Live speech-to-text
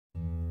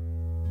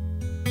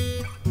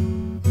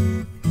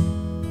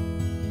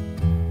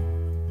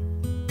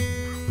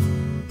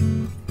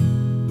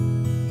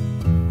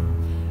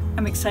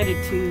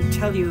excited to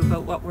tell you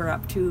about what we're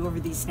up to over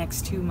these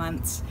next 2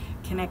 months,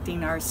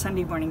 connecting our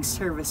Sunday morning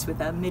service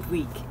with a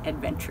midweek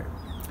adventure.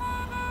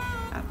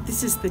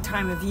 This is the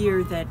time of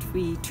year that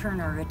we turn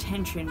our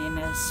attention in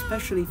a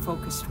specially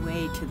focused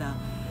way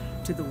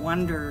to the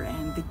wonder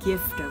and the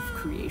gift of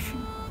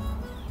creation.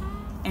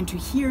 And to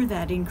hear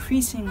that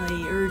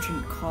increasingly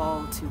urgent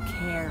call to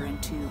care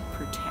and to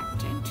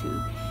protect and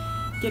to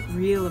get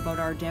real about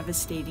our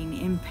devastating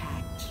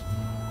impact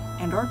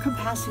and our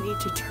capacity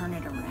to turn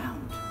it around.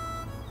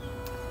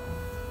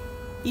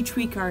 Each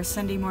week our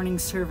Sunday morning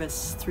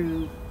service,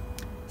 through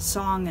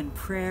song and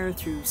prayer,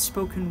 through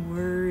spoken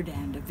word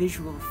and a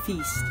visual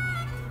feast,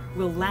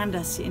 will land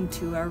us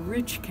into a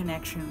rich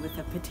connection with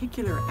a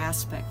particular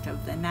aspect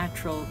of the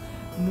natural,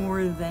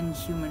 more than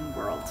human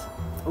world.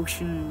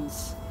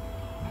 Oceans,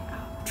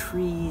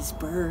 trees,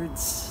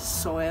 birds,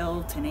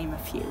 soil, to name a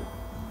few.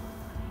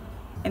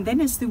 And then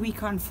as the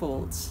week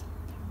unfolds,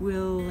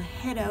 we'll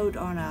head out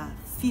on a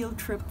field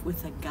trip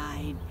with a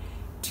guide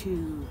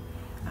to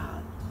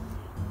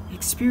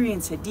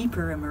experience a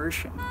deeper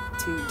immersion,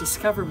 to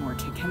discover more,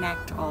 to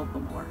connect all the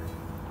more.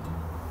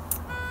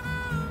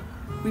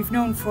 We've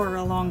known for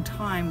a long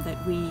time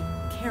that we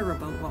care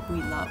about what we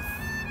love.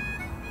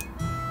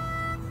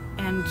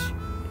 And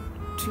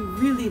to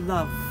really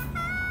love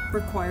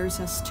requires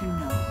us to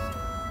know.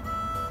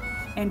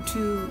 And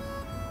to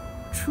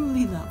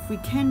truly love, we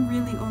can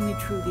really only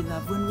truly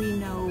love when we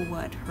know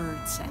what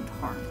hurts and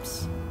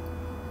harms.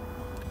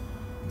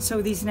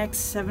 So these next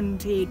 7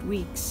 to 8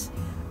 weeks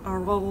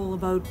are all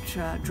about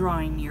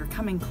drawing near,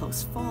 coming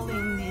close,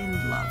 falling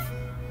in love,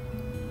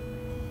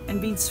 and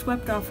being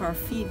swept off our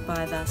feet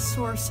by the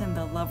source and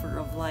the lover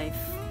of life,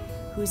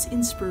 whose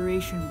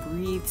inspiration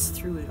breathes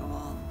through it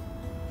all,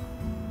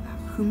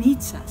 who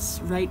meets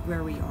us right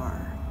where we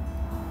are,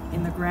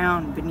 in the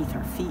ground beneath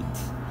our feet,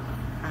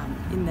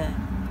 in the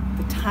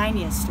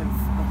tiniest of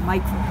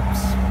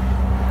microbes,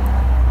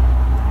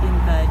 in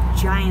the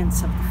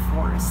giants of the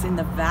forest, in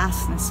the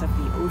vastness of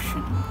the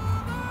ocean,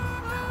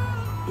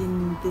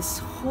 in this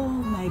whole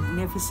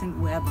magnificent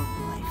web of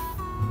life.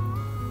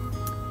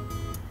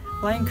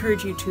 Well, I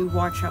encourage you to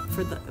watch out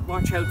for the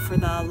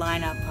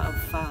lineup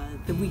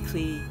of the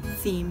weekly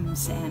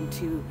themes, and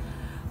to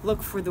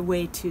look for the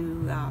way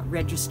to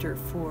register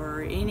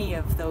for any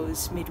of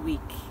those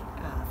midweek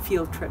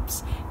field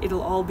trips.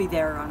 It'll all be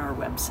there on our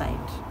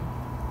website.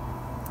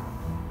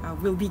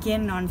 We'll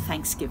begin on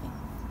Thanksgiving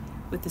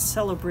with the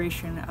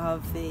celebration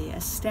of the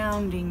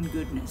astounding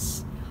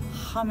goodness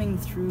humming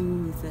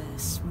through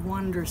this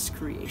wondrous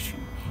creation,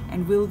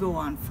 and we'll go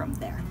on from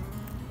there.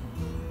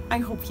 I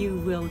hope you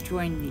will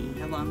join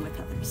me along with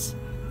others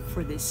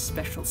for this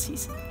special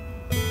season.